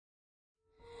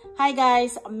Hi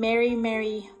guys,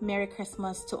 Merry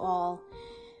Christmas to all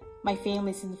my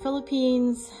families in the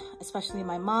Philippines, especially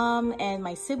my mom and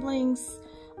my siblings,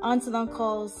 aunts and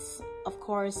uncles, of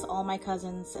course, all my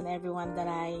cousins and everyone that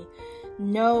I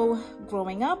know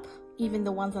growing up, even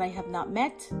the ones that I have not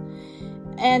met.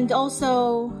 And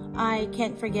also, I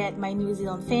can't forget my New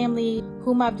Zealand family,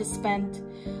 whom I've just spent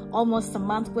almost a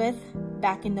month with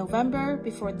back in November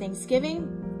before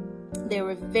Thanksgiving. They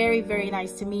were very, very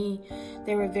nice to me.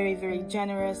 They were very, very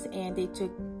generous, and they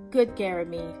took good care of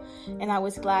me. And I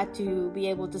was glad to be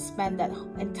able to spend that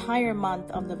entire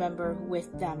month of November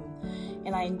with them.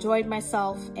 And I enjoyed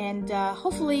myself, and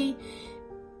hopefully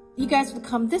you guys would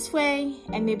come this way,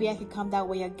 and maybe I could come that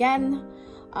way again.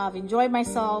 I've enjoyed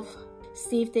myself.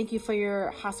 Steve, thank you for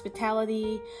your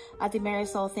hospitality. Ate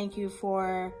Marisol, thank you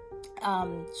for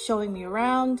showing me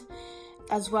around,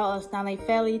 as well as Nanay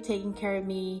Feli taking care of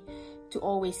me to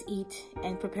always eat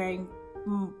and preparing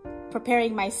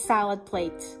my salad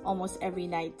plate almost every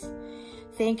night.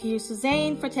 Thank you,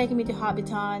 Suzanne, for taking me to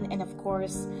Hobbiton, and of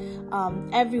course,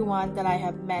 everyone that I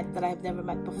have met that I've never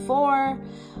met before.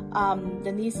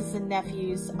 The nieces and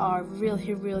nephews are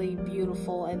really, really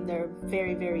beautiful, and they're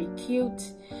very, very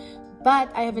cute.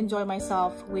 But I have enjoyed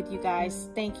myself with you guys.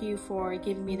 Thank you for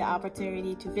giving me the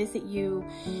opportunity to visit you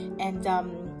and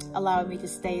allowing me to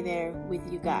stay there with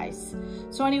you guys.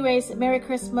 So anyways, Merry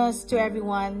Christmas to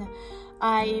everyone.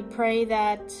 I pray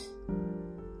that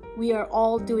we are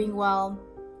all doing well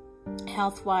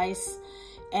health-wise,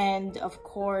 and of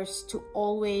course to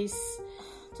always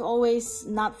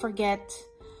not forget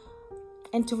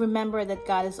and to remember that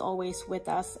God is always with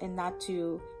us, and not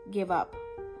to give up,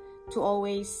 to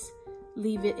always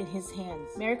leave it in His hands.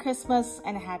 Merry Christmas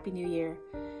and a Happy New Year.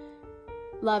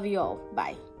 Love you all.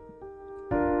 Bye.